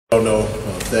I know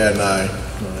Thad and I,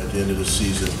 at the end of the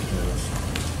season,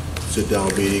 sit-down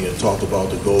meeting and talked about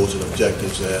the goals and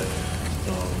objectives that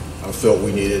I felt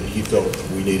we needed, he felt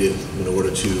we needed in order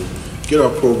to get our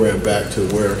program back to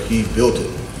where he built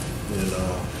it. And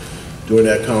during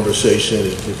that conversation,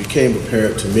 it became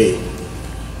apparent to me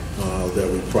that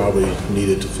we probably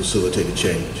needed to facilitate a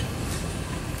change.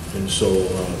 And so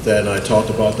Thad and I talked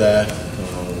about that.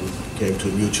 We came to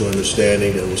a mutual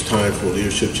understanding that it was time for a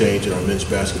leadership change in our men's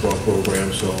basketball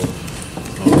program. So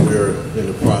we're in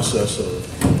the process of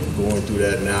going through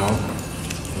that now.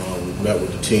 We've met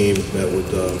with the team, met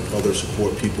with other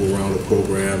support people around the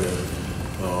program, and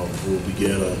we'll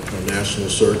begin a national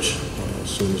search as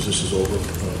soon as this is over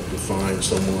to find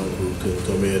someone who can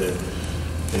come in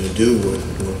and do what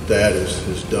Thad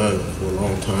has done for a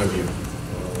long time here.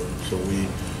 So we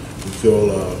feel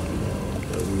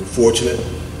that we were fortunate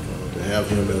to have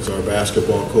him as our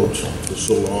basketball coach for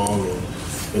so long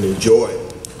and enjoy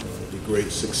the great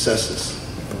successes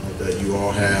that you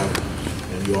all have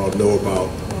and you all know about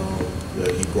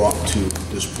that he brought to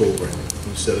this program.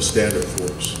 He set a standard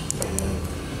for us.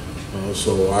 And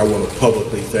so I want to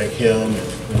publicly thank him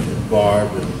and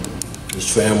Barb and his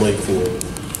family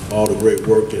for all the great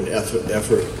work and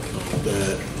effort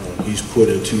that he's put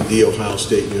into The Ohio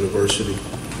State University.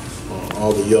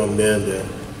 All the young men that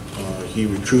he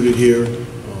recruited here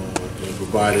and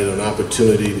provided an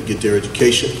opportunity to get their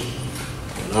education,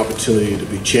 an opportunity to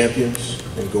be champions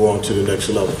and go on to the next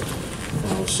level.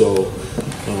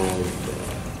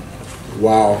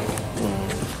 While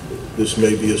this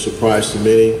may be a surprise to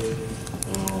many,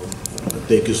 I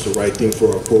think it's the right thing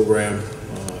for our program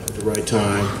at the right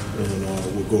time, and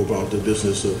we'll go about the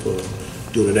business of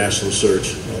doing a national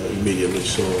search immediately.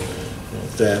 So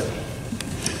that.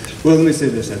 Well, let me say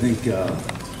this. I think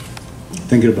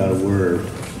thinking about it,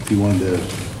 if you wanted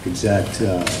the exact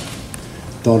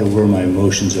thought of where my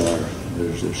emotions are,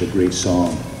 there's a great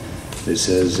song that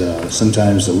says,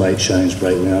 sometimes the light shines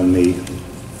brightly on me,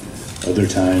 other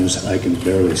times I can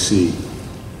barely see.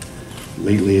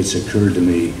 Lately it's occurred to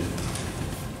me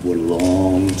what a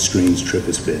long, strange trip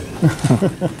it's been.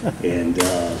 And,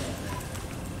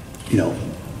 you know,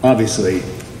 obviously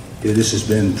this has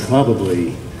been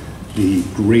probably the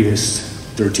greatest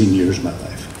 13 years of my life.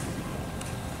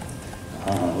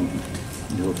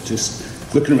 You know,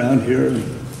 just looking around here and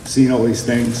seeing all these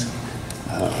things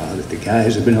that the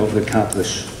guys have been able to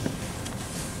accomplish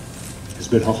has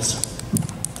been awesome.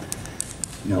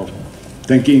 You know,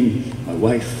 thanking my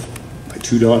wife, my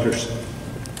two daughters,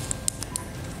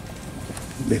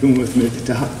 they've been with me at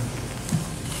the top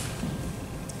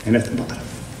and at the bottom.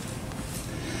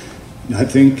 You know, I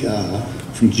think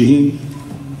from Gene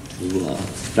to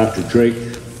Dr.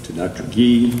 Drake, to Dr.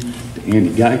 Gee, to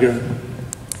Andy Geiger,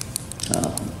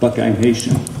 Buckeye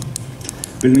Nation,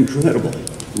 been an incredible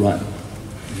run.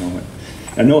 You know,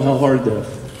 I know how hard the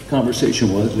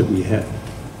conversation was that we had,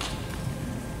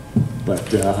 but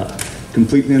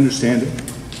completely understand it.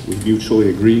 We mutually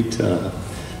agreed to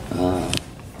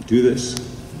do this.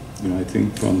 You know, I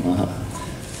think from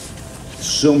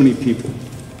so many people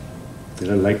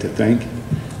that I'd like to thank.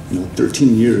 You know,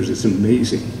 13 years is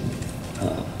amazing.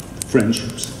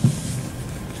 Friendships.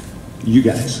 You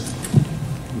guys.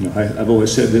 You know, I've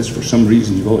always said this, for some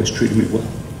reason you've always treated me well.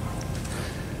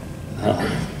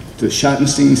 To the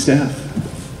Schottenstein staff,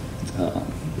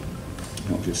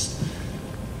 you know, just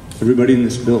everybody in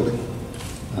this building.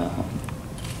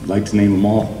 I'd like to name them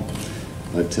all,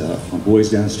 but my boys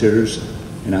downstairs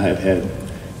and I have had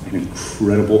an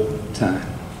incredible time.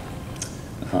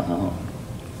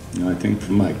 You know, I think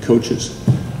from my coaches,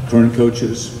 current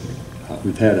coaches,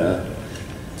 we've had a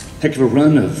heck of a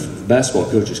run of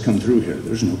basketball coaches come through here.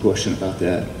 There's no question about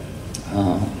that.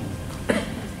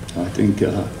 I think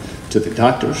to the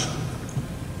doctors,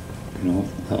 you know,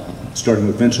 starting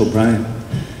with Vince O'Brien.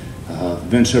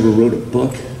 Vince ever wrote a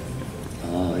book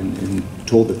and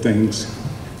told the things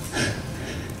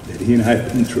that he and I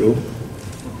have been through.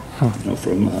 You know,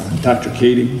 from Dr.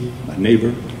 Katie, my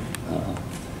neighbor,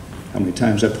 how many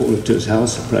times I pulled up to his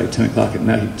house at probably 10 o'clock at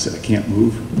night and said, I can't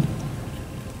move.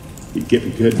 He'd get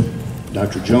me good.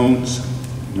 Dr. Jones,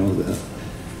 you know,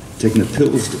 taking the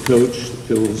pills to coach, the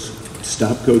pills to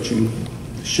stop coaching,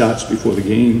 the shots before the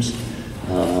games,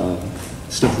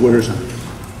 stuff wears on.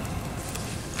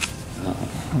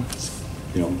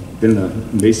 You know, been an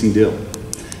amazing deal.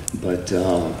 But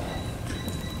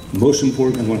most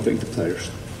important, I want to thank the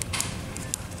players.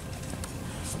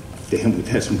 Damn, we've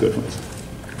had some good ones.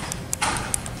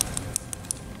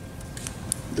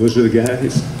 Those are the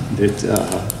guys that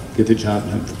get the job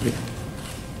done for me.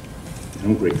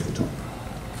 And I'm grateful to them.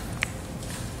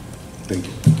 Thank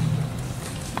you.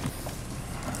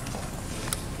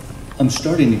 I'm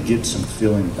starting to get some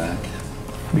feeling back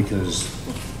because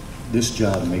this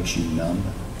job makes you numb.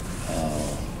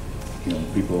 You know,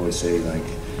 people always say, like,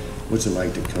 what's it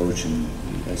like to coach? And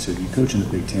I said, you coach in the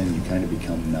Big Ten, you kind of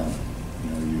become numb. You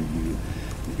know,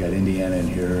 you've got Indiana in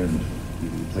here, and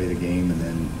you play the game, and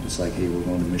then it's like, hey, we're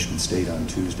going to Michigan State on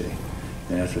Tuesday.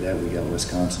 And after that, we got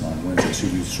Wisconsin on Wednesday, so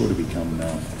you sort of become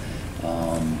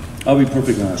numb. I'll be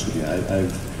perfectly honest with you.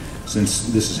 I've since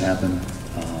this has happened,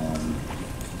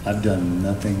 I've done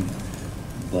nothing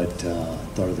but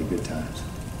thought of the good times.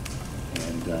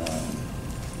 And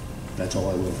that's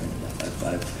all I will think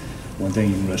about. One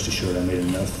thing you can rest assured, I made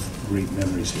enough great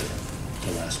memories here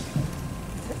to last me.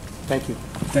 Thank you.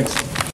 Thanks.